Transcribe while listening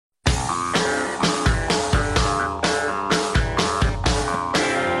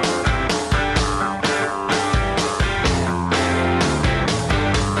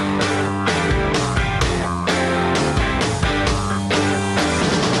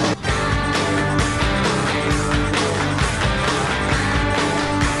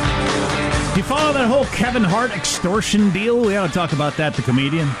follow that whole Kevin Hart extortion deal? We ought to talk about that, the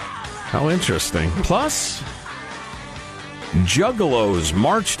comedian. How interesting. Plus, Juggalos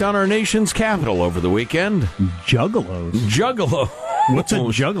marched on our nation's capital over the weekend. Juggalos? Juggalo. What's a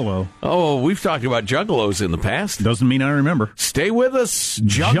juggalo? Oh, we've talked about juggalos in the past. Doesn't mean I remember. Stay with us.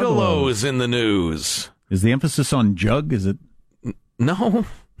 Juggalos in the news. Is the emphasis on jug? Is it? No.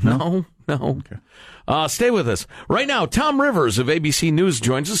 Okay. Stay with us. Right now, Tom Rivers of ABC News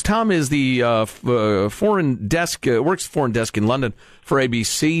joins us. Tom is the foreign desk, works foreign desk in London for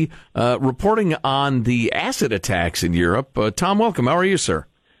ABC, reporting on the acid attacks in Europe. Tom, welcome. How are you, sir?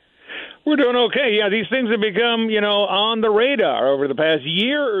 We're doing okay. Yeah, these things have become, on the radar over the past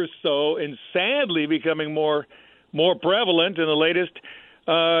year or so, and sadly becoming more prevalent. In the latest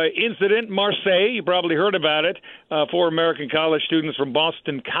incident, Marseille, you probably heard about it. 4 American college students from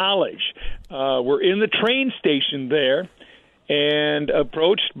Boston College were in the train station there and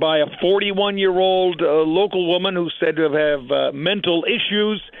approached by a 41-year-old local woman who's said to have mental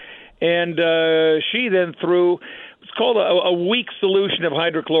issues, and she then threw it's called a weak solution of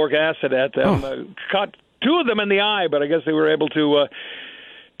hydrochloric acid at them. Caught 2 of them in the eye, but I guess they were able to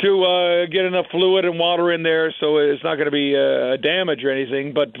get enough fluid and water in there, so it's not going to be damage or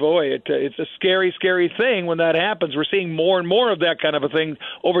anything. But, boy, it's a scary, scary thing when that happens. We're seeing more and more of that kind of a thing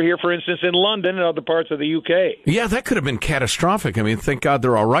over here, for instance, in London and other parts of the UK. Yeah, that could have been catastrophic. I mean, thank God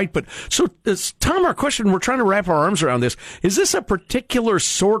they're all right. But so, Tom, our question, we're trying to wrap our arms around this. Is this a particular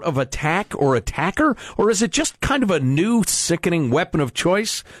sort of attack or attacker, or is it just kind of a new, sickening weapon of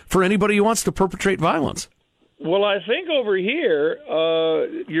choice for anybody who wants to perpetrate violence? Well, I think over here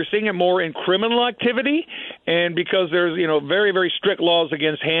you're seeing it more in criminal activity, and because there's very, very strict laws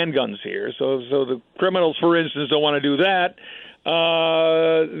against handguns here. So the criminals, for instance, don't want to do that.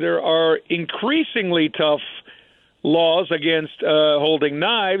 There are increasingly tough laws against holding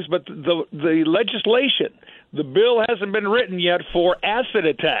knives, but the legislation, the bill hasn't been written yet for acid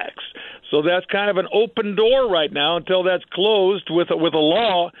attacks. So that's kind of an open door right now until that's closed with a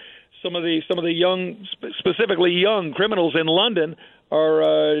law. Some of the young, specifically young criminals in London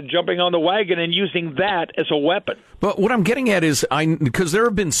are jumping on the wagon and using that as a weapon. But what I'm getting at is, because there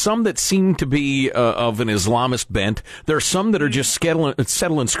have been some that seem to be of an Islamist bent. There are some that are just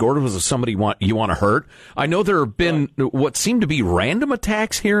settle and score with somebody you want to hurt. I know there have been what seem to be random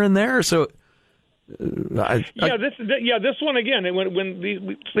attacks here and there. So. This one again. When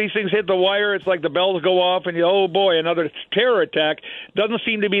these things hit the wire, it's like the bells go off, and oh boy, another terror attack. Doesn't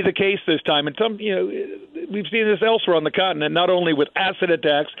seem to be the case this time. And we've seen this elsewhere on the continent, not only with acid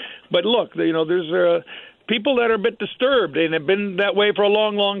attacks, but look, there's people that are a bit disturbed and have been that way for a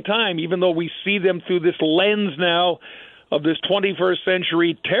long, long time. Even though we see them through this lens now of this 21st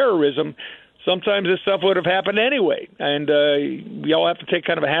century terrorism. Sometimes this stuff would have happened anyway, and we all have to take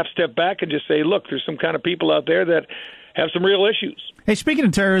kind of a half step back and just say, look, there's some kind of people out there that have some real issues. Hey, speaking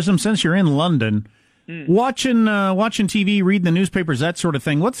of terrorism, since you're in London, watching TV, reading the newspapers, that sort of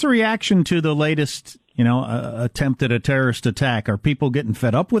thing, what's the reaction to the latest, attempt at a terrorist attack? Are people getting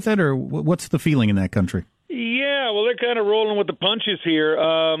fed up with it, or what's the feeling in that country? Yeah, well, they're kind of rolling with the punches here.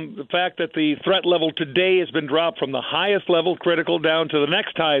 The fact that the threat level today has been dropped from the highest level, critical, down to the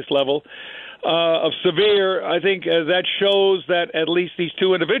next highest level, of severe, I think that shows that at least these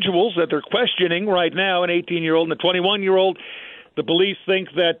 2 individuals that they're questioning right now, an 18-year-old and a 21-year-old, the police think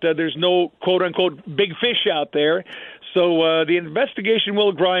that there's no quote-unquote big fish out there. So the investigation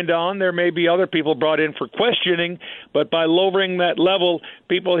will grind on. There may be other people brought in for questioning, but by lowering that level,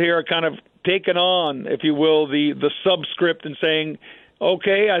 people here are kind of taking on, if you will, the subscript and saying,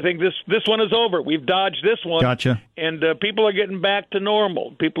 okay, I think this one is over. We've dodged this one. Gotcha. And people are getting back to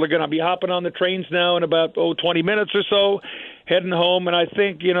normal. People are going to be hopping on the trains now in about 20 minutes or so, heading home. And I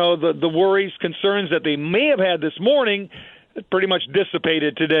think, the worries, concerns that they may have had this morning pretty much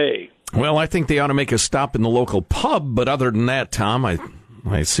dissipated today. Well, I think they ought to make a stop in the local pub. But other than that, Tom, I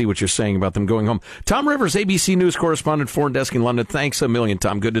see what you're saying about them going home. Tom Rivers, ABC News correspondent, foreign desk in London. Thanks a million,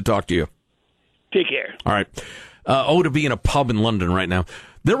 Tom. Good to talk to you. Take care. All right. To be in a pub in London right now.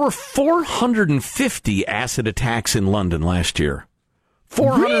 There were 450 acid attacks in London last year.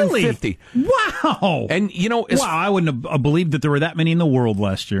 450. Really? Wow. And, I wouldn't have believed that there were that many in the world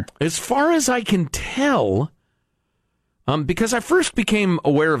last year. As far as I can tell, because I first became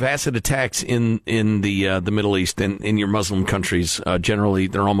aware of acid attacks in the Middle East and in your Muslim countries, generally,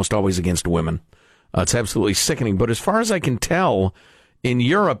 they're almost always against women. It's absolutely sickening. But as far as I can tell, in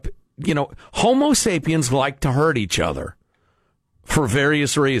Europe, Homo sapiens like to hurt each other for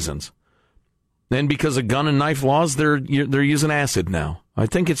various reasons. And because of gun and knife laws, they're using acid now. I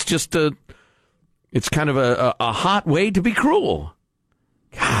think it's just it's kind of a hot way to be cruel.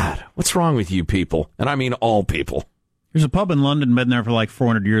 God, What's wrong with you people? And I mean all people. There's a pub in London, been there for like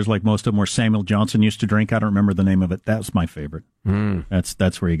 400 years, like most of them, where Samuel Johnson used to drink. I don't remember the name of it. That's my favorite.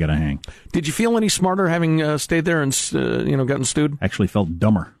 That's where you got to hang. Did you feel any smarter having stayed there and gotten stewed? Actually felt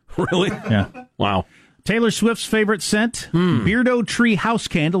dumber. Really? Yeah. Wow. Taylor Swift's favorite scent, Beardo Tree House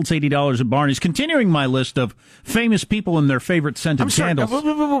Candle. It's $80 at Barney's. Continuing my list of famous people and their favorite scented candles.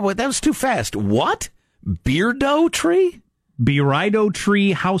 Wait, that was too fast. What? Beardo Tree? Beardo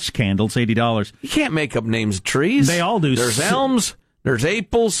Tree House Candles, $80. You can't make up names of trees. They all do. There's elms, there's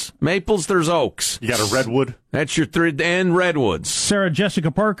maples, there's oaks. You got a redwood? That's your three, and redwoods. Sarah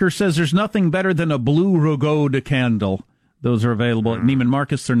Jessica Parker says there's nothing better than a blue Rogode candle. Those are available at Neiman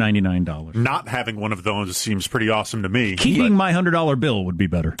Marcus. They're $99. Not having one of those seems pretty awesome to me. Keeping my $100 bill would be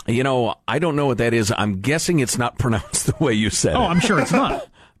better. I don't know what that is. I'm guessing it's not pronounced the way you said it. Oh, I'm sure it's not.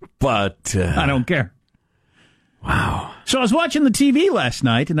 But I don't care. Wow. So I was watching the TV last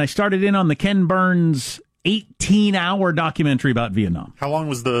night, and I started in on the Ken Burns 18-hour documentary about Vietnam. How long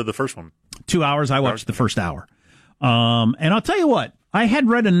was the first one? 2 hours. I watched the first hour. And I'll tell you what, I had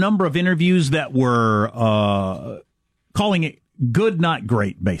read a number of interviews that were calling it good, not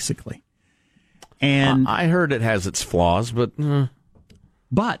great, basically. And I heard it has its flaws, but...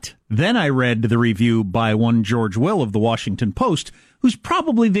 But then I read the review by one George Will of the Washington Post, who's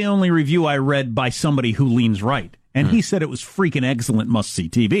probably the only review I read by somebody who leans right. And he said it was freaking excellent must-see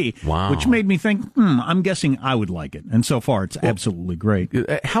TV, which made me think, I'm guessing I would like it. And so far, it's absolutely great.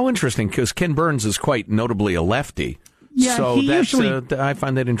 How interesting, because Ken Burns is quite notably a lefty. Yeah, so I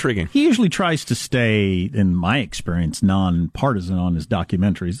find that intriguing. He usually tries to stay, in my experience, non-partisan on his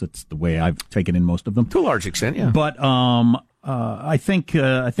documentaries. That's the way I've taken in most of them. To a large extent, yeah. But I think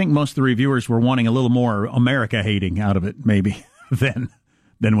most of the reviewers were wanting a little more America hating out of it, maybe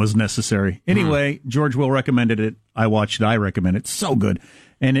than was necessary. Anyway, George Will recommended it. I watched it. I recommend it. So good,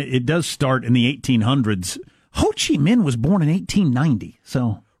 and it does start in the 1800s. Ho Chi Minh was born in 1890.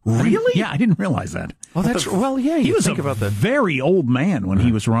 So really, I didn't realize that. Oh, that's yeah. He was think about that. Very old man when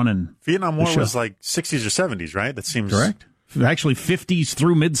he was running. Vietnam War was like 60s or 70s, right? That seems correct. Actually, 50s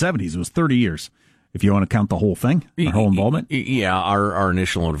through mid 70s. It was 30 years. If you want to count the whole thing, our whole involvement. Yeah, our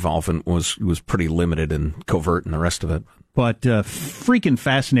initial involvement was pretty limited and covert and the rest of it. But freaking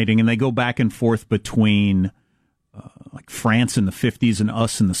fascinating, and they go back and forth between like France in the 50s and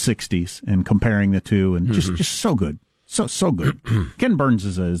us in the 60s, and comparing the two, and just so good, so good. Ken Burns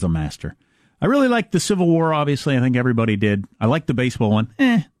is a master. I really liked the Civil War. Obviously, I think everybody did. I liked the baseball one.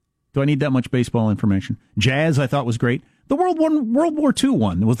 Do I need that much baseball information? Jazz, I thought was great. The World War II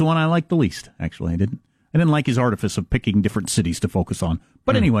one was the one I liked the least. Actually, I didn't like his artifice of picking different cities to focus on.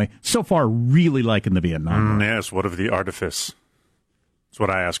 But anyway, so far, really liking the Vietnam War. Yes, what of the artifice? That's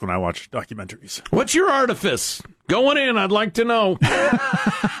what I ask when I watch documentaries. What's your artifice? Going in, I'd like to know.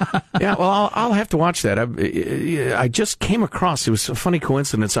 Yeah, well, I'll have to watch that. I just came across, it was a funny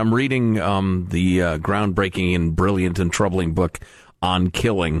coincidence. I'm reading the groundbreaking and brilliant and troubling book on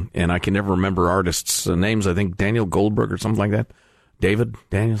killing, and I can never remember artists' names. I think Daniel Goldberg or something like that.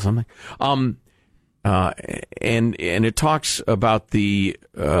 Daniel something. And it talks about the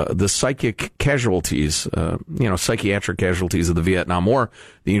psychic casualties, psychiatric casualties of the Vietnam War,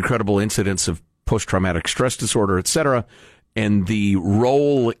 the incredible incidents of post-traumatic stress disorder, etc., and the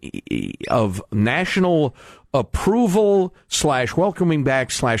role of national approval / welcoming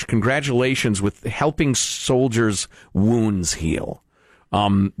back / congratulations with helping soldiers' wounds heal.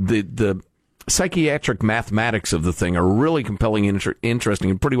 The psychiatric mathematics of the thing are really compelling and interesting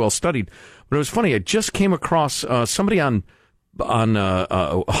and pretty well studied. But it was funny. I just came across somebody on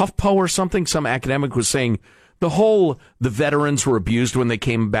HuffPo or something. Some academic was saying the veterans were abused when they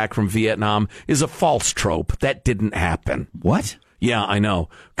came back from Vietnam is a false trope. That didn't happen. What? Yeah, I know.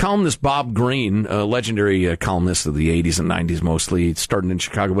 Columnist Bob Greene, a legendary columnist of the 80s and 90s mostly, starting in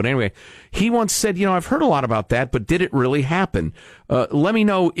Chicago. But anyway, he once said, I've heard a lot about that, but did it really happen? Let me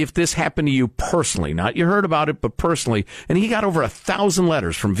know if this happened to you personally. Not you heard about it, but personally. And he got over 1,000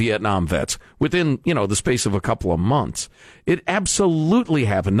 letters from Vietnam vets within, the space of a couple of months. It absolutely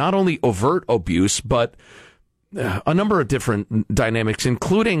happened. Not only overt abuse, but a number of different dynamics,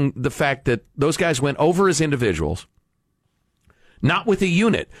 including the fact that those guys went over as individuals. Not with a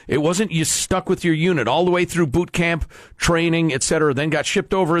unit. It wasn't you stuck with your unit all the way through boot camp, training, etc., then got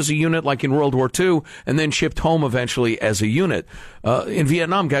shipped over as a unit like in World War II, and then shipped home eventually as a unit. In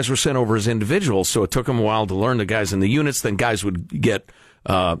Vietnam, guys were sent over as individuals, so it took them a while to learn the guys in the units. Then guys would get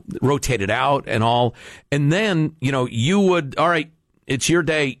rotated out and all. And then, you would, all right, it's your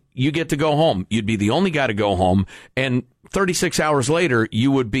day, you get to go home. You'd be the only guy to go home, and 36 hours later, you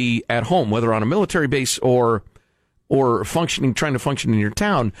would be at home, whether on a military base or or trying to function in your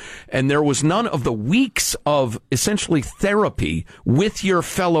town. And there was none of the weeks of essentially therapy with your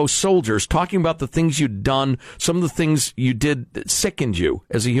fellow soldiers, talking about the things you'd done, some of the things you did that sickened you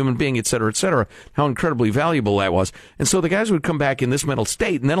as a human being, et cetera, how incredibly valuable that was. And so the guys would come back in this mental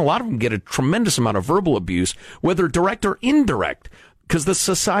state, and then a lot of them get a tremendous amount of verbal abuse, whether direct or indirect, because the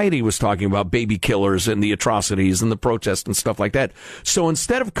society was talking about baby killers and the atrocities and the protests and stuff like that. So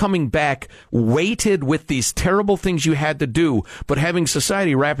instead of coming back weighted with these terrible things you had to do, but having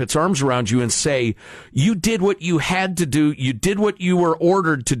society wrap its arms around you and say, you did what you had to do, you did what you were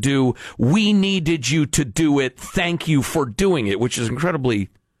ordered to do, we needed you to do it, thank you for doing it, which is incredibly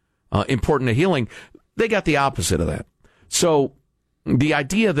important to healing, they got the opposite of that. So the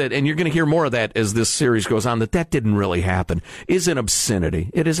idea that, and you're going to hear more of that as this series goes on, that didn't really happen is an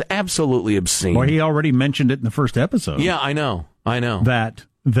obscenity. It is absolutely obscene. Well, he already mentioned it in the first episode. Yeah, I know. That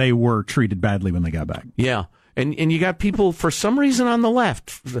they were treated badly when they got back. Yeah. And you got people, for some reason, on the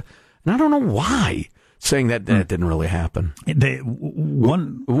left, and I don't know why, saying that didn't really happen.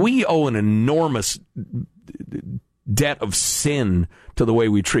 We owe an enormous debt of sin to the way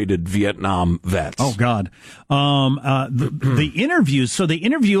we treated Vietnam vets. Oh, God. The interviews, so they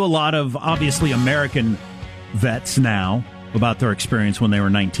interview a lot of, obviously, American vets now about their experience when they were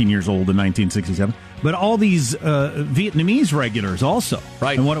 19 years old in 1967, but all these Vietnamese regulars also,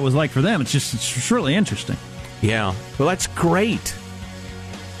 right, and what it was like for them. It's really interesting. Yeah. Well, that's great.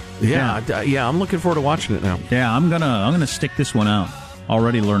 Yeah, I'm looking forward to watching it now. Yeah, I'm gonna stick this one out.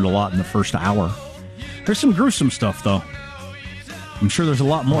 Already learned a lot in the first hour. There's some gruesome stuff, though. I'm sure there's a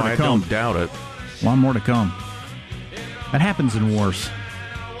lot more to come. I don't doubt it. A lot more to come. That happens in wars.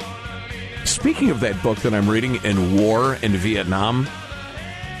 Speaking of that book that I'm reading, in War in Vietnam,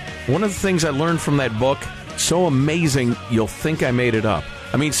 one of the things I learned from that book, so amazing, you'll think I made it up.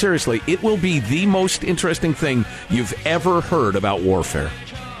 I mean, seriously, it will be the most interesting thing you've ever heard about warfare.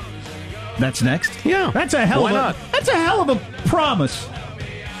 That's next? Yeah. That's a hell of a promise.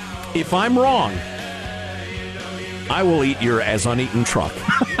 If I'm wrong, I will eat your as uneaten truck.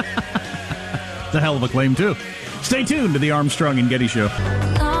 It's a hell of a claim, too. Stay tuned to the Armstrong and Getty Show.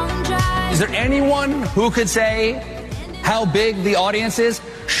 Is there anyone who could say how big the audience is?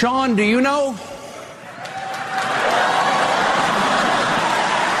 Sean, do you know?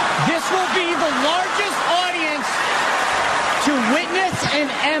 This will be the largest audience to witness an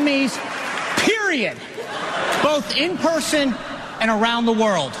Emmys, period. Both in person and around the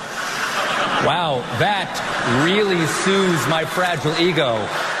world. Wow, that really soothes my fragile ego.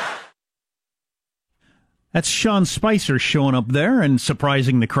 That's Sean Spicer showing up there and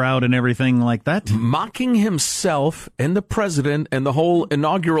surprising the crowd and everything like that. Mocking himself and the president and the whole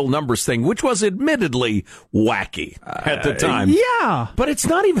inaugural numbers thing, which was admittedly wacky at the time. Yeah. But it's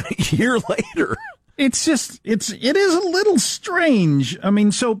not even a year later. It is a little strange. I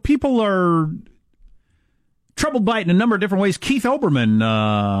mean, so people are troubled by it in a number of different ways. Keith Olbermann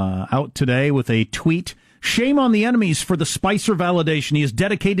out today with a tweet. Shame on the enemies for the Spicer validation. He is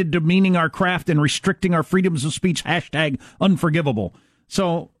dedicated to demeaning our craft and restricting our freedoms of speech. #unforgivable.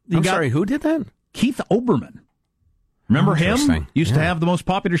 So I'm sorry, who did that? Keith Olbermann. Remember him? Used to have the most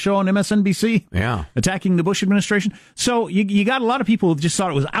popular show on MSNBC. Yeah. Attacking the Bush administration. So you got a lot of people who just thought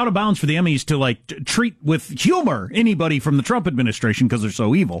it was out of bounds for the Emmys to treat with humor anybody from the Trump administration because they're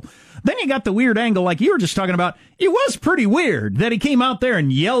so evil. Then you got the weird angle like you were just talking about. It was pretty weird that he came out there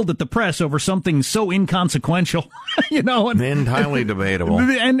and yelled at the press over something so inconsequential, and entirely debatable.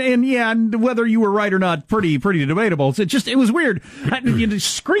 And whether you were right or not, pretty debatable. It was weird.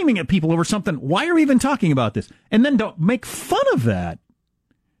 Screaming at people over something. Why are we even talking about this? And then don't make fun of that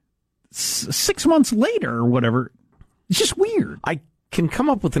 6 months later or whatever. It's just weird. I can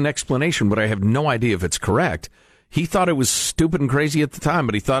come up with an explanation, but I have no idea if it's correct. He thought it was stupid and crazy at the time,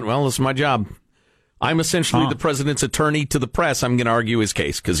 but he thought, well, this is my job. I'm essentially the president's attorney to the press. I'm going to argue his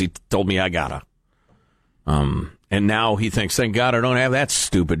case because he told me I gotta. And now he thinks, thank God I don't have that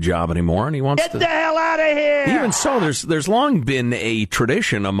stupid job anymore, and he wants to... Get the hell out of here! Even so, there's long been a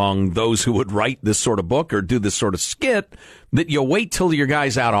tradition among those who would write this sort of book or do this sort of skit that you wait till your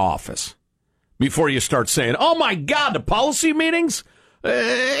guy's out of office before you start saying, oh my God, the policy meetings?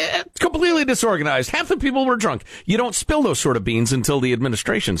 Completely disorganized. Half the people were drunk. You don't spill those sort of beans until the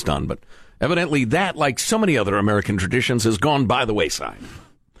administration's done, but evidently that, like so many other American traditions, has gone by the wayside.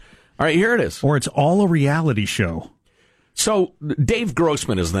 All right, here it is. Or it's all a reality show. So Dave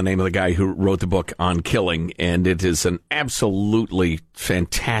Grossman is the name of the guy who wrote the book on killing, and it is an absolutely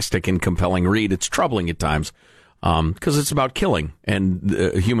fantastic and compelling read. It's troubling at times because it's about killing and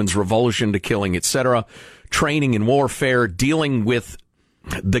humans' revulsion to killing, etc., training in warfare, dealing with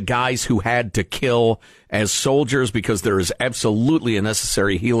the guys who had to kill as soldiers, because there is absolutely a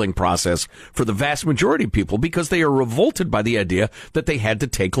necessary healing process for the vast majority of people because they are revolted by the idea that they had to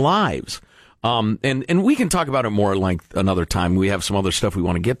take lives. And we can talk about it more at length another time. We have some other stuff we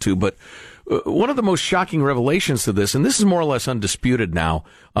want to get to, but one of the most shocking revelations to this, and this is more or less undisputed now,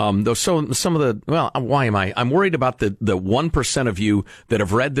 though some of the, well, why am I? I'm worried about the 1% of you that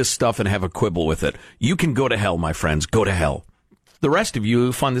have read this stuff and have a quibble with it. You can go to hell, my friends. Go to hell. The rest of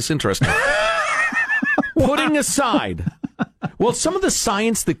you find this interesting. Putting aside, well, some of the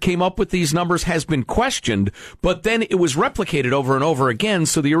science that came up with these numbers has been questioned, but then it was replicated over and over again,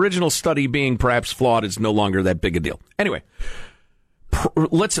 so the original study being perhaps flawed is no longer that big a deal. Anyway,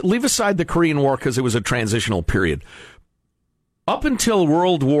 let's leave aside the Korean War because it was a transitional period. Up until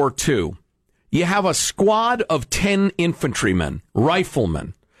World War II, you have a squad of 10 infantrymen,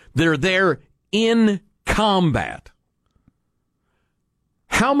 riflemen. They're there in combat.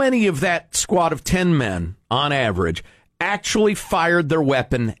 How many of that squad of 10 men, on average, actually fired their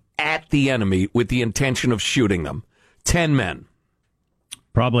weapon at the enemy with the intention of shooting them? 10 men.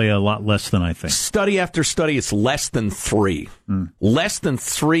 Probably a lot less than I think. Study after study, it's less than 3. Less than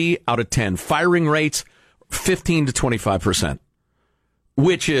 3 out of 10. Firing rates, 15 to 25%,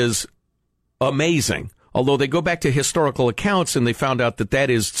 which is amazing. Although they go back to historical accounts and they found out that that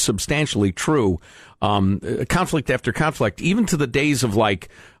is substantially true. Conflict after conflict, even to the days of like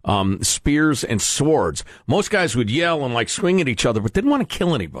spears and swords. Most guys would yell and like swing at each other, but didn't want to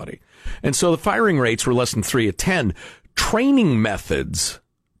kill anybody. And so the firing rates were less than 3 of 10. Training methods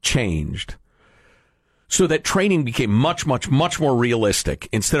changed so that training became much, much, much more realistic.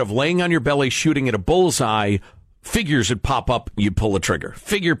 Instead of laying on your belly, shooting at a bullseye, figures would pop up, you'd pull the trigger.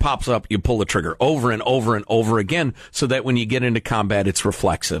 Figure pops up, you pull the trigger over and over and over again so that when you get into combat, it's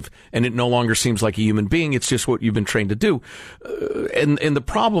reflexive and it no longer seems like a human being. It's just what you've been trained to do. And the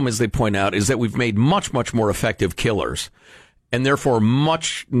problem, as they point out, is that we've made much, much more effective killers and therefore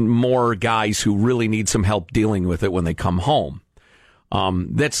much more guys who really need some help dealing with it when they come home.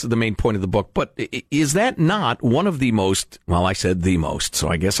 That's the main point of the book. But is that not one of the most, well, I said the most, so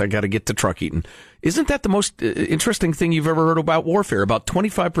I guess I got to get to truck eating. Isn't that the most interesting thing you've ever heard about warfare? About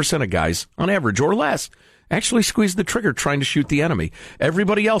 25% of guys, on average or less, actually squeezed the trigger trying to shoot the enemy.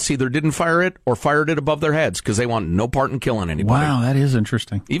 Everybody else either didn't fire it or fired it above their heads because they want no part in killing anybody. Wow, that is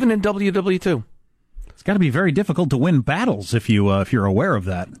interesting. Even in WW2. It's got to be very difficult to win battles if you're aware of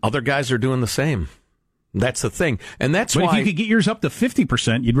that. Other guys are doing the same. That's the thing. And that's why... But if you could get yours up to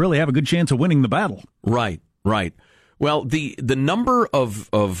 50%, you'd really have a good chance of winning the battle. Right, right. Well, the number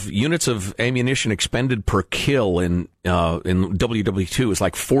of units of ammunition expended per kill in WW2 is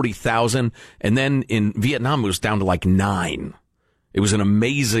like 40,000, and then in Vietnam it was down to like 9. It was an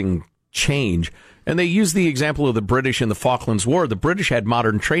amazing change. And they used the example of the British in the Falklands War. The British had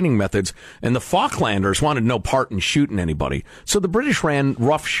modern training methods, and the Falklanders wanted no part in shooting anybody. So the British ran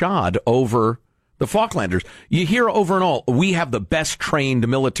roughshod over the Falklanders. You hear over and all, we have the best trained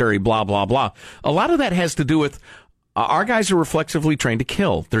military, blah, blah, blah. A lot of that has to do with our guys are reflexively trained to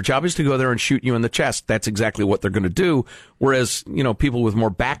kill. Their job is to go there and shoot you in the chest. That's exactly what they're going to do. Whereas, people with more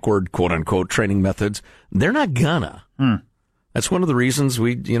backward, quote unquote, training methods, they're not gonna. That's one of the reasons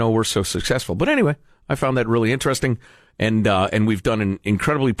we're so successful. But anyway, I found that really interesting. And we've done an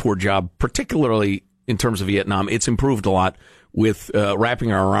incredibly poor job, particularly in terms of Vietnam. It's improved a lot with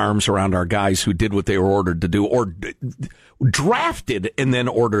wrapping our arms around our guys who did what they were ordered to do or drafted and then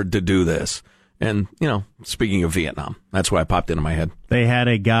ordered to do this. And, speaking of Vietnam, that's why it popped into my head. They had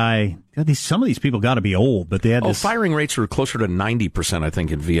a guy, some of these people got to be old, but they had this... firing rates were closer to 90%, I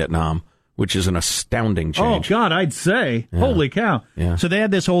think, in Vietnam, which is an astounding change. Oh, God, I'd say. Yeah. Holy cow. Yeah. So they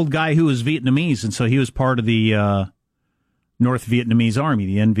had this old guy who was Vietnamese, and so he was part of the North Vietnamese Army,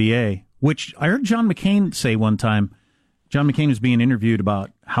 the NVA, which I heard John McCain say one time. John McCain was being interviewed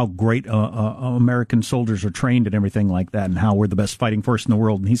about how great American soldiers are trained and everything like that and how we're the best fighting force in the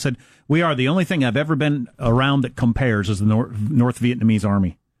world. And he said, we are the only thing I've ever been around that compares as the North Vietnamese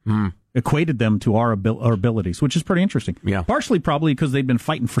Army. Equated them to our abilities, which is pretty interesting. Yeah. Partially probably because they've been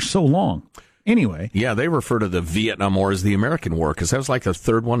fighting for so long. Anyway. Yeah, they refer to the Vietnam War as the American War because that was like the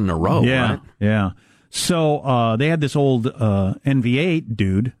third one in a row, right? Yeah. So they had this old NVA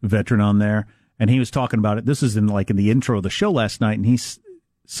dude, veteran on there, and he was talking about it. This is in the intro of the show last night, and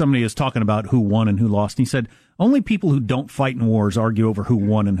somebody was talking about who won and who lost. And he said, only people who don't fight in wars argue over who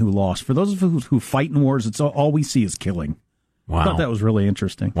won and who lost. For those of us who fight in wars, it's all we see is killing. Wow. I thought that was really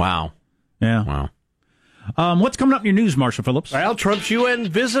interesting. Wow. Yeah. Wow. What's coming up in your news, Marshall Phillips? Well, Trump's UN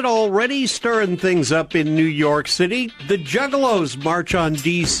visit already stirring things up in New York City. The Juggalos march on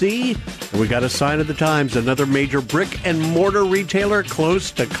D.C. And we got a sign of the times, another major brick-and-mortar retailer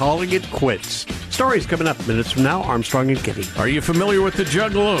close to calling it quits. Stories coming up minutes from now. Armstrong and Getty. Are you familiar with the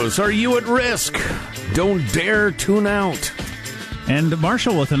Juggalos? Are you at risk? Don't dare tune out. And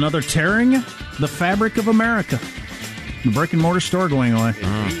Marshall with another tearing the fabric of America. The brick-and-mortar store going away.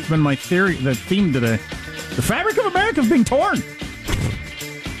 It's been my the theme today. The fabric of America is being torn.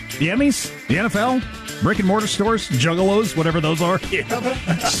 The Emmys, the NFL, brick-and-mortar stores, Juggalos, whatever those are.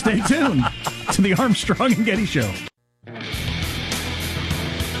 Yeah. Stay tuned to the Armstrong and Getty Show.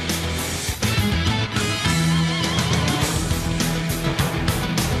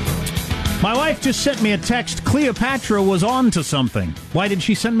 My wife just sent me a text. Cleopatra was on to something. Why did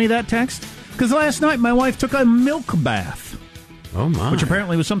she send me that text? Because last night my wife took a milk bath. Oh, my. Which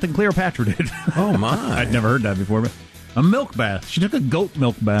apparently was something Cleopatra did. Oh, my. I'd never heard that before, but a milk bath. She took a goat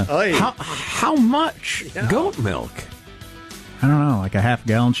milk bath. How much goat milk? I don't know, like a half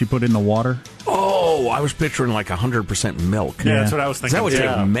gallon she put in the water. Oh, I was picturing like 100% milk. Yeah, that's what I was thinking. That would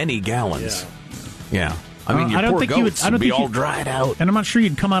take many gallons. Yeah. I mean, your poor goats would be all dried out. And I'm not sure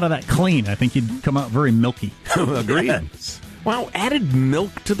you'd come out of that clean. I think you'd come out very milky. Agreed. Yes. Wow, added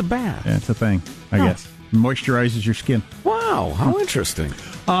milk to the bath. Yeah, it's a thing, I guess. Moisturizes your skin. Wow, how interesting.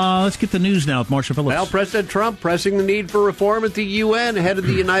 Let's get the news now with Marshall Phillips. Well, President Trump pressing the need for reform at the UN ahead of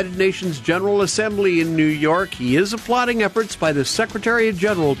the United Nations General Assembly in New York. He is applauding efforts by the Secretary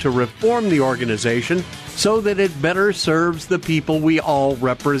General to reform the organization so that it better serves the people we all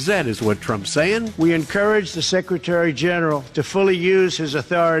represent, is what Trump's saying. We encourage the Secretary General to fully use his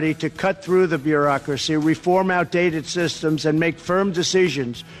authority to cut through the bureaucracy, reform outdated systems, and make firm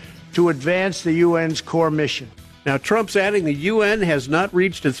decisions to advance the UN's core mission. Now, Trump's adding the UN has not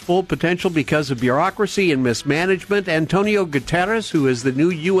reached its full potential because of bureaucracy and mismanagement. Antonio Guterres, who is the new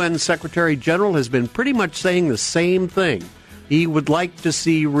UN Secretary General, has been pretty much saying the same thing. He would like to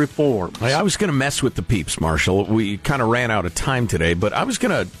see reforms. I was going to mess with the peeps, Marshall. We kind of ran out of time today, but I was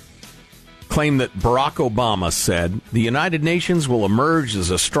going to claim that Barack Obama said the United Nations will emerge as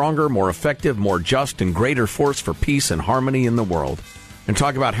a stronger, more effective, more just, and greater force for peace and harmony in the world. And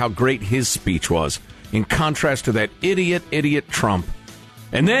talk about how great his speech was, in contrast to that idiot Trump.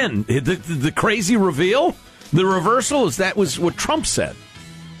 And then, the crazy reveal, the reversal, is that was what Trump said,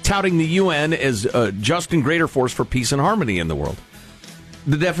 touting the UN as a just and greater force for peace and harmony in the world.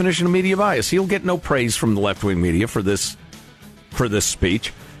 The definition of media bias. He'll get no praise from the left-wing media for this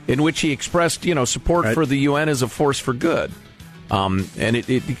speech, in which he expressed, support for the UN as a force for good. And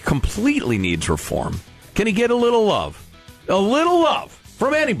it completely needs reform. Can he get a little love? A little love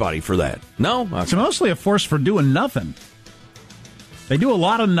from anybody for that? No? Okay. It's mostly a force for doing nothing. They do a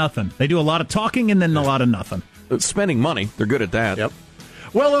lot of nothing. They do a lot of talking and then a lot of nothing. Spending money. They're good at that. Yep.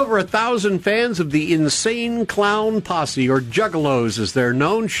 Well over 1,000 fans of the Insane Clown Posse, or Juggalos as they're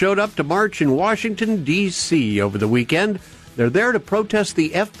known, showed up to march in Washington, D.C. over the weekend. They're there to protest the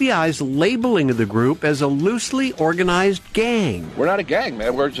FBI's labeling of the group as a loosely organized gang. We're not a gang,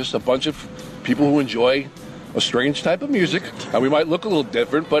 man. We're just a bunch of people who enjoy a strange type of music. We might look a little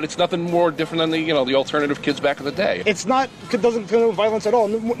different, but it's nothing more different than the alternative kids back in the day. It doesn't connote violence at all.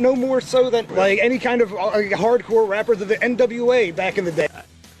 No more so than like any kind of hardcore rappers of the NWA back in the day.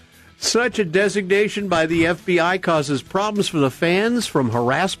 Such a designation by the FBI causes problems for the fans, from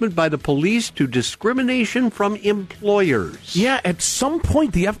harassment by the police to discrimination from employers. Yeah, at some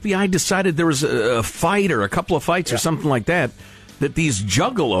point the FBI decided there was a fight or a couple of fights or something like that these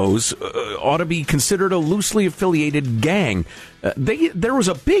Juggalos ought to be considered a loosely affiliated gang. There was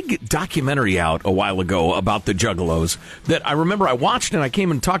a big documentary out a while ago about the Juggalos that I remember I watched, and I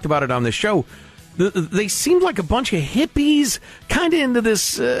came and talked about it on the show. They seemed like a bunch of hippies, kind of into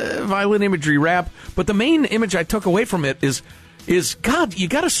this violent imagery rap, but the main image I took away from it is God, you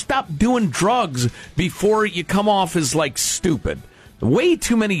got to stop doing drugs before you come off as, like, stupid. Way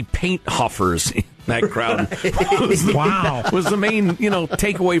too many paint huffers in that crowd was the main,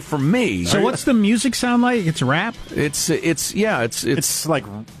 takeaway from me. So what's the music sound like? It's rap? It's like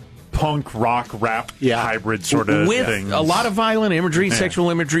punk rock rap hybrid sort of with things. A lot of violent imagery,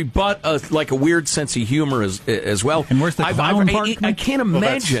 sexual imagery, but like a weird sense of humor as well. And where's the clown part? I can't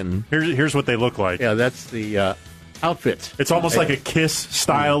imagine. Here's what they look like. Yeah, that's the outfit. It's almost like a Kiss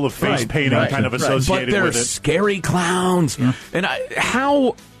style of face painting kind of associated but they're with it. Scary clowns. Yeah. And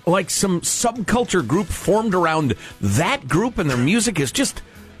how, like, some subculture group formed around that group and their music is just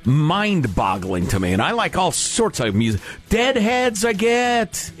mind-boggling to me. And I like all sorts of music. Deadheads I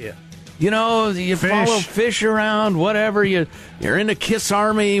get. Yeah. You follow fish around, whatever. You're in a Kiss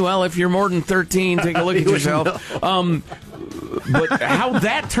Army. Well, if you're more than 13, take a look at yourself. But how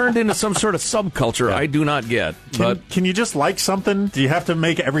that turned into some sort of subculture, I do not get. Can you just like something? Do you have to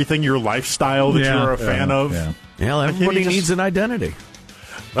make everything your lifestyle that you're a fan of? Yeah. Well, everybody needs an identity.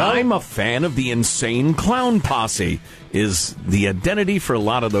 I'm a fan of the Insane Clown Posse, is the identity for a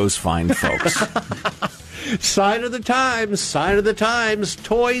lot of those fine folks. Sign of the times.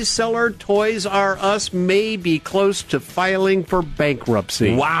 Toy seller Toys R Us may be close to filing for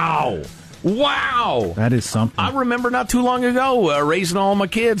bankruptcy. Wow. That is something. I remember not too long ago raising all my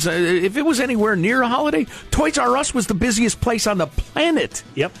kids. If it was anywhere near a holiday, Toys R Us was the busiest place on the planet.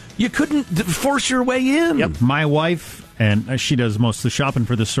 Yep. You couldn't force your way in. Yep. My wife, and she does most of the shopping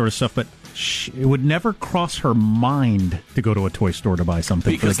for this sort of stuff, but it would never cross her mind to go to a toy store to buy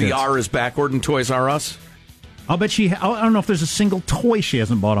something because for the kids. R is backward in Toys R Us? I'll bet I don't know if there's a single toy she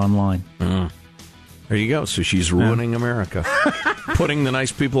hasn't bought online. There you go. So she's ruining America. Putting the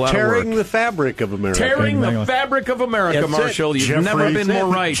nice people out of work. Tearing the fabric of America. Tearing the fabric of America, Marshall. You've never been more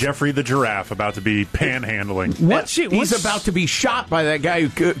right. Jeffrey the giraffe about to be panhandling. He's about to be shot by that guy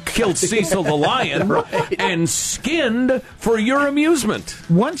who killed Cecil the lion and skinned for your amusement.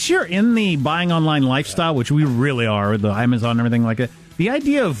 Once you're in the buying online lifestyle, which we really are, the Amazon and everything like that, the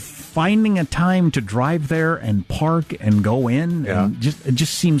idea of finding a time to drive there and park and go in, and it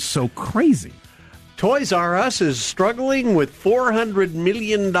just seems so crazy. Toys R Us is struggling with $400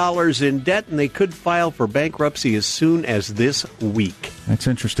 million in debt, and they could file for bankruptcy as soon as this week. That's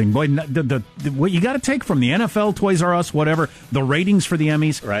interesting. Boy, what you got to take from the NFL, Toys R Us, whatever, the ratings for the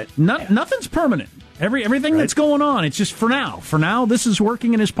Emmys, right? Nothing's permanent. Everything that's going on, it's just for now. For now, this is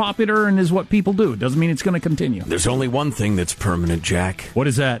working and is popular and is what people do. It doesn't mean it's going to continue. There's only one thing that's permanent, Jack. What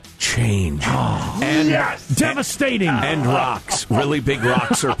is that? Change. And devastating. And rocks. Really big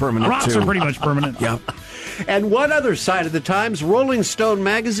rocks are permanent, Rocks too. are pretty much permanent. Yep. And one other side of the times, Rolling Stone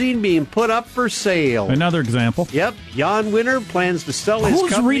magazine being put up for sale. Another example. Yep. Jan Winter plans to sell his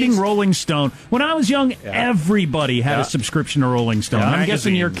Who's reading Rolling Stone? When I was young, everybody had a subscription to Rolling Stone. I'm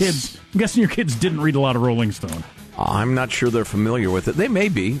guessing your kids didn't read a lot of Rolling Stone. I'm not sure they're familiar with it. They may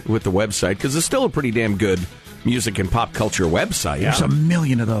be with the website, because it's still a pretty damn good music and pop culture website. There's a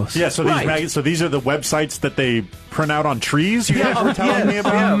million of those. Yeah, so these are the websites that they print out on trees you guys were telling me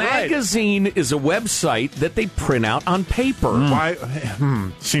about? A magazine is a website that they print out on paper. Why?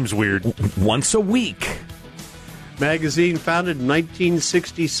 Seems weird. Once a week. Magazine founded in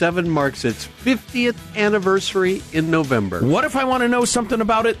 1967 marks its 50th anniversary in November. What if I want to know something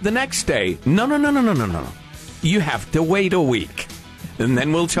about it the next day? No. You have to wait a week. And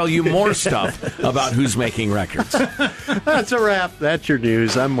then we'll tell you more stuff about who's making records. That's a wrap. That's your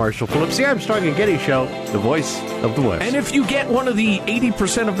news. I'm Marshall Phillips, the Armstrong and Getty Show, the voice of the West. And if you get one of the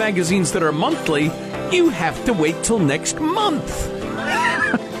 80% of magazines that are monthly, you have to wait till next month.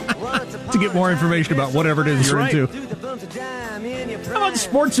 To get more information about whatever it is you're into. How about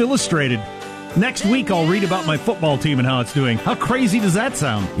Sports Illustrated? Next week, I'll read about my football team and how it's doing. How crazy does that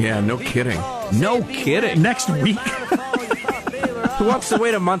sound? Yeah, no kidding. No kidding. Next week. Who wants to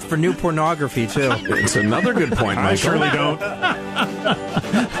wait a month for new pornography, too? It's another good point, Michael. I surely don't.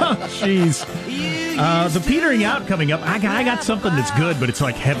 Jeez. The petering out coming up. I got something that's good, but it's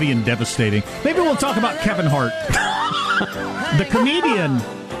like heavy and devastating. Maybe we'll talk about Kevin Hart. The comedian,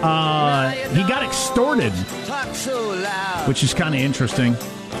 he got extorted, which is kind of interesting,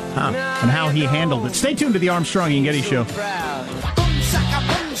 and how he handled it. Stay tuned to the Armstrong and Getty Show.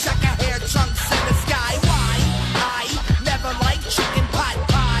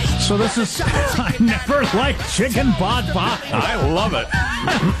 So this is, I never liked chicken pot pie. I love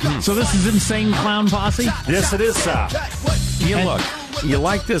it. So this is Insane Clown Posse? Yes, it is, sir. Look, you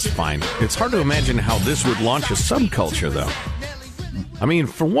like this, fine. It's hard to imagine how this would launch a subculture, though. I mean,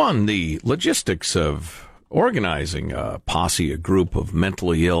 for one, the logistics of organizing a posse, a group of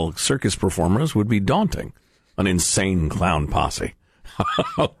mentally ill circus performers, would be daunting. An insane clown posse.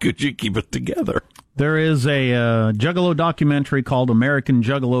 How could you keep it together? There is a Juggalo documentary called American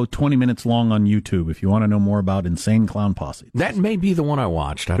Juggalo, 20 minutes long on YouTube, if you want to know more about Insane Clown Posse. That may be the one I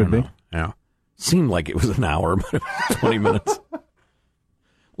watched. I don't know. Yeah. Seemed like it was an hour, but it was 20 minutes. A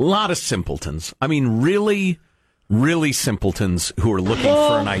lot of simpletons. I mean, really, really simpletons who are looking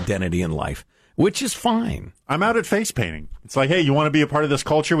for an identity in life, which is fine. I'm out at face painting. It's like, hey, you want to be a part of this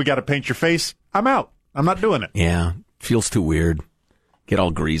culture? We got to paint your face. I'm out. I'm not doing it. Yeah. Feels too weird. Get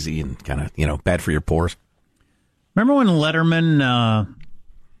all greasy and kind of, bad for your pores. Remember when Letterman,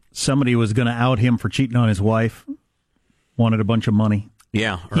 somebody was going to out him for cheating on his wife, wanted a bunch of money?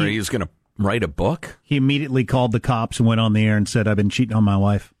 Yeah, or he was going to write a book? He immediately called the cops and went on the air and said, I've been cheating on my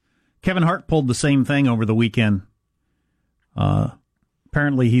wife. Kevin Hart pulled the same thing over the weekend.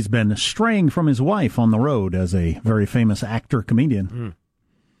 Apparently, he's been straying from his wife on the road as a very famous actor-comedian.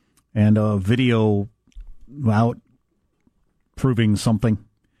 And a video out proving something.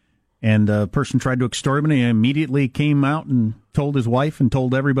 And a person tried to extort him, and he immediately came out and told his wife and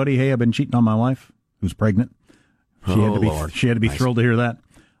told everybody, hey, I've been cheating on my wife, who's pregnant. She had to be thrilled to hear that.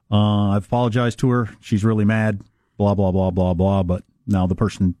 I've apologized to her. She's really mad, blah, blah, blah, blah, blah. But now the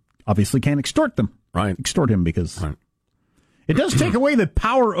person obviously can't extort them. Right. Extort him because it does take away the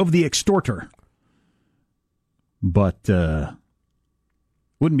power of the extorter. But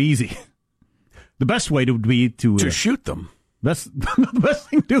wouldn't be easy. The best way would be to shoot them. The best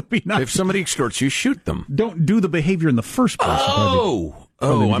thing to do would be not. If somebody extorts you, shoot them. Don't do the behavior in the first place. Oh,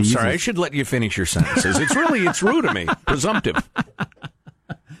 I'm sorry. I should let you finish your sentences. It's rude of me. Presumptive.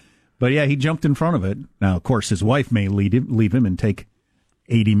 But yeah, he jumped in front of it. Now, of course, his wife may leave him and take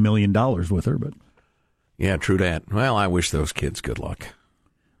 $80 million with her. But yeah, true that. Well, I wish those kids good luck.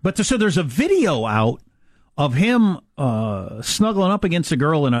 But so there's a video out of him snuggling up against a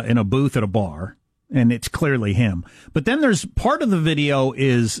girl in a booth at a bar. And it's clearly him. But then there's part of the video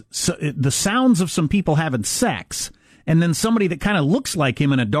is the sounds of some people having sex, and then somebody that kind of looks like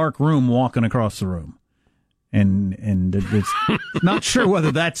him in a dark room walking across the room. And it's not sure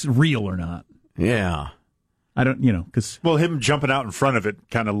whether that's real or not. Yeah. I don't, because... Well, him jumping out in front of it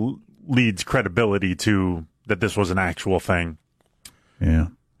kind of leads credibility to that this was an actual thing. Yeah.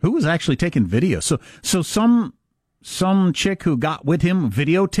 Who was actually taking video? So some chick who got with him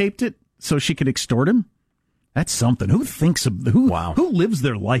videotaped it so she could extort him? That's something. Who thinks of who lives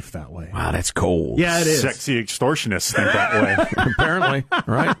their life that way? Wow, that's cold. Yeah, it is. Sexy extortionists think that way. Apparently,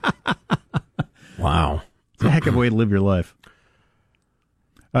 right? Wow. It's a heck of a way to live your life.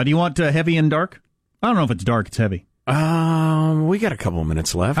 Do you want heavy and dark? I don't know if it's dark, it's heavy. We got a couple of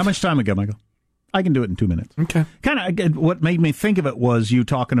minutes left. How much time we got, Michael? I can do it in 2 minutes. Okay. Kind of what made me think of it was you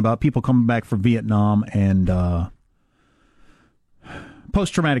talking about people coming back from Vietnam and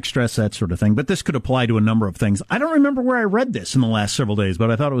post-traumatic stress, that sort of thing. But this could apply to a number of things. I don't remember where I read this in the last several days,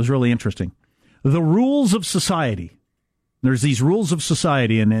 but I thought it was really interesting. The rules of society. There's these rules of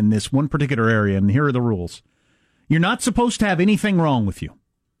society in this one particular area, and here are the rules. You're not supposed to have anything wrong with you.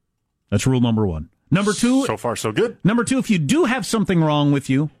 That's rule number one. Number two... So far, so good. Number two, if you do have something wrong with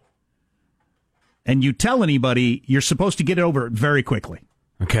you, and you tell anybody, you're supposed to get over it very quickly.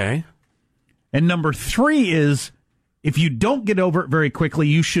 Okay. And number three is... if you don't get over it very quickly,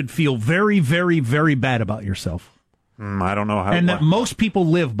 you should feel very, very, very bad about yourself. I don't know how. And that most people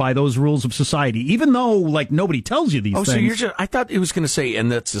live by those rules of society, even though nobody tells you these things. So you're I thought it was going to say,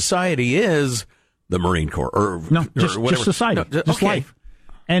 and that society is the Marine Corps, just society, just life.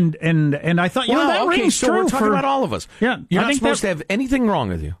 And I thought, that rings so true. We're talking about all of us. Yeah, you're not supposed to have anything wrong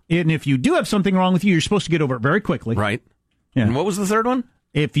with you. And if you do have something wrong with you, you're supposed to get over it very quickly. Right. Yeah. And what was the third one?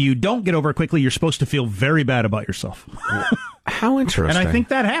 If you don't get over it quickly, you're supposed to feel very bad about yourself. How interesting. And I think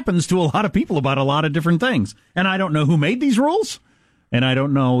that happens to a lot of people about a lot of different things. And I don't know who made these rules, and I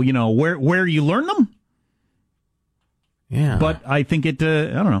don't know, where you learn them. Yeah. But I think it,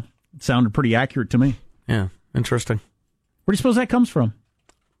 I don't know, it sounded pretty accurate to me. Yeah, interesting. Where do you suppose that comes from?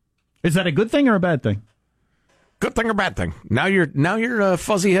 Is that a good thing or a bad thing? Good thing or bad thing? Now you're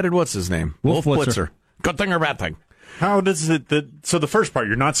fuzzy-headed, what's his name? Wolf Blitzer. Good thing or bad thing? How does it... So the first part,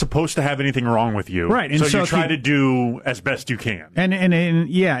 you're not supposed to have anything wrong with you. Right. And so you try to do as best you can. And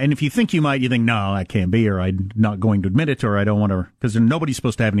if you think you might, you think, no, that can't be, or I'm not going to admit it, or I don't want to... Because nobody's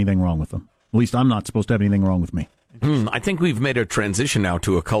supposed to have anything wrong with them. At least I'm not supposed to have anything wrong with me. I think we've made a transition now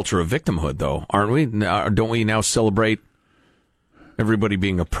to a culture of victimhood, though, aren't we? Don't we now celebrate everybody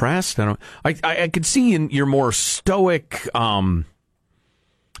being oppressed? I could see in your more stoic,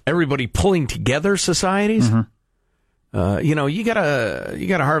 everybody pulling together societies. Mm-hmm. You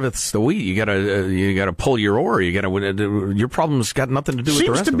gotta harvest the wheat. You gotta pull your ore. Your problem's got nothing to do with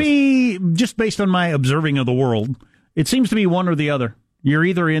the rest of us. Seems to be, just based on my observing of the world, it seems to be one or the other. You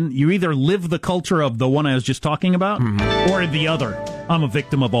either live the culture of the one I was just talking about, or the other. I'm a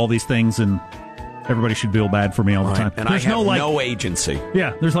victim of all these things, and everybody should feel bad for me all the time. And there's I have no agency.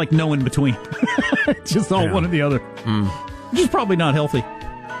 Yeah, there's no in between. It's just all one or the other, which is probably not healthy.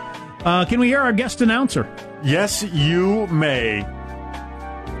 Can we hear our guest announcer? Yes, you may.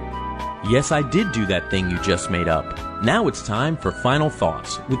 Yes, I did do that thing you just made up. Now it's time for Final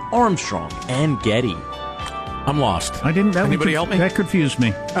Thoughts with Armstrong and Getty. I'm lost. I didn't. Anybody help me? That confused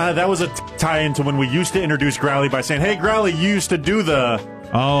me. That was a tie-in to when we used to introduce Growly by saying, "Hey, Growly, you used to do the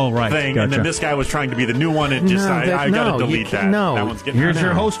thing, and then this guy was trying to be the new one. It just I got to delete that. No, that one's getting Here's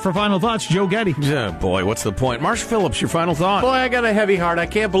your host for Final Thoughts, Joe Getty. Yeah, boy, what's the point? Marshall Phillips, your final thought. Boy, I got a heavy heart. I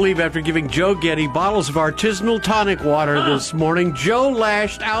can't believe after giving Joe Getty bottles of artisanal tonic water this morning, Joe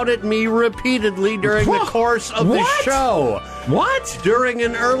lashed out at me repeatedly during the course of the show. What? During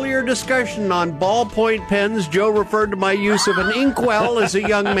an earlier discussion on ballpoint pens, Joe referred to my use of an inkwell as a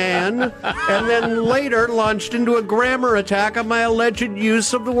young man, and then later launched into a grammar attack on my alleged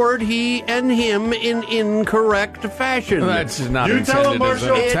use of the word he and him in incorrect fashion. That's not intended as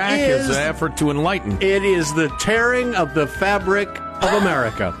an attack, it's an effort to enlighten. It is the tearing of the fabric of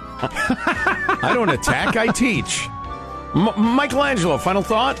America. I don't attack, I teach. Michelangelo, final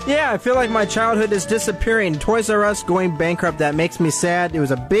thought? Yeah, I feel like my childhood is disappearing. Toys R Us going bankrupt, that makes me sad. It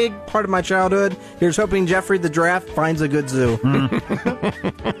was a big part of my childhood. Here's hoping Jeffrey the Giraffe finds a good zoo.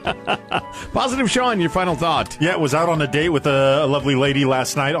 Positive Sean, your final thought? Yeah, was out on a date with a lovely lady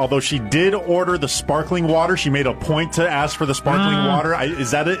last night. Although she did order the sparkling water, she made a point to ask for the sparkling water.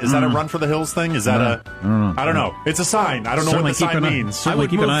 Is that it? Is that a run for the hills thing? Is that I don't know. It's a sign. I don't know what the sign means. I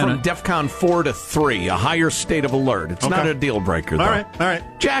would move from DEFCON 4 to 3, a higher state of alert. It's not a deal breaker, though. All right.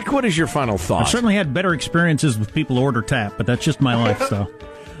 Jack, what is your final thought? I've certainly had better experiences with people who order tap, but that's just my life, so.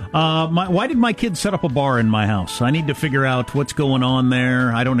 Why did my kids set up a bar in my house? I need to figure out what's going on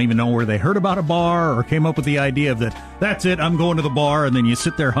there. I don't even know where they heard about a bar or came up with the idea of that's it, I'm going to the bar, and then you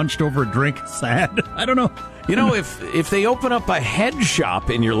sit there hunched over a drink, sad. I don't know. You know, if they open up a head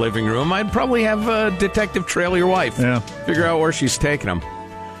shop in your living room, I'd probably have a detective trail your wife. Yeah. Figure out where she's taking them.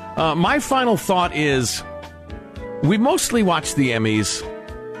 My final thought is, we mostly watch the Emmys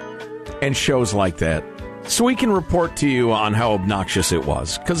and shows like that, so we can report to you on how obnoxious it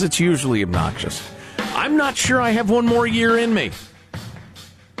was, because it's usually obnoxious. I'm not sure I have one more year in me.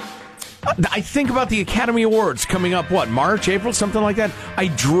 I think about the Academy Awards coming up, March, April, something like that. I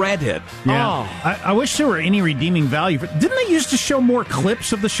dread it. Yeah. Oh. I wish there were any redeeming value. Didn't they used to show more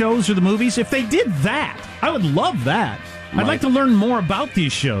clips of the shows or the movies? If they did that, I would love that. I'd like to learn more about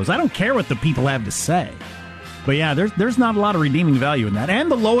these shows. I don't care what the people have to say. But yeah, there's not a lot of redeeming value in that.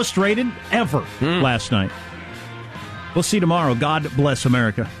 And the lowest rated ever last night. We'll see tomorrow. God bless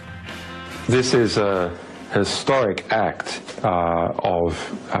America. This is a historic act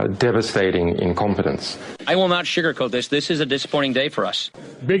of devastating incompetence. I will not sugarcoat this. This is a disappointing day for us.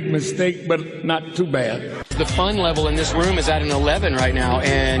 Big mistake, but not too bad. The fun level in this room is at an 11 right now,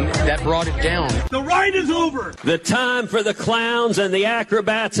 and that brought it down. The ride is over. The time for the clowns and the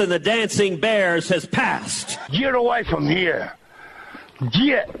acrobats and the dancing bears has passed. Get away from here.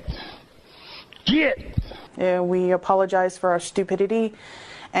 Get. We apologize for our stupidity,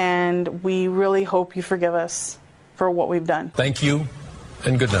 and we really hope you forgive us for what we've done. Thank you,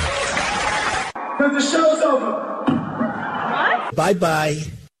 and good night. The show's over. What? Bye-bye.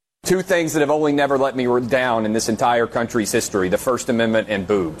 Two things that have only never let me down in this entire country's history, the First Amendment and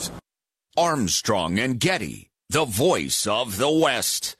boobs. Armstrong and Getty, the voice of the West.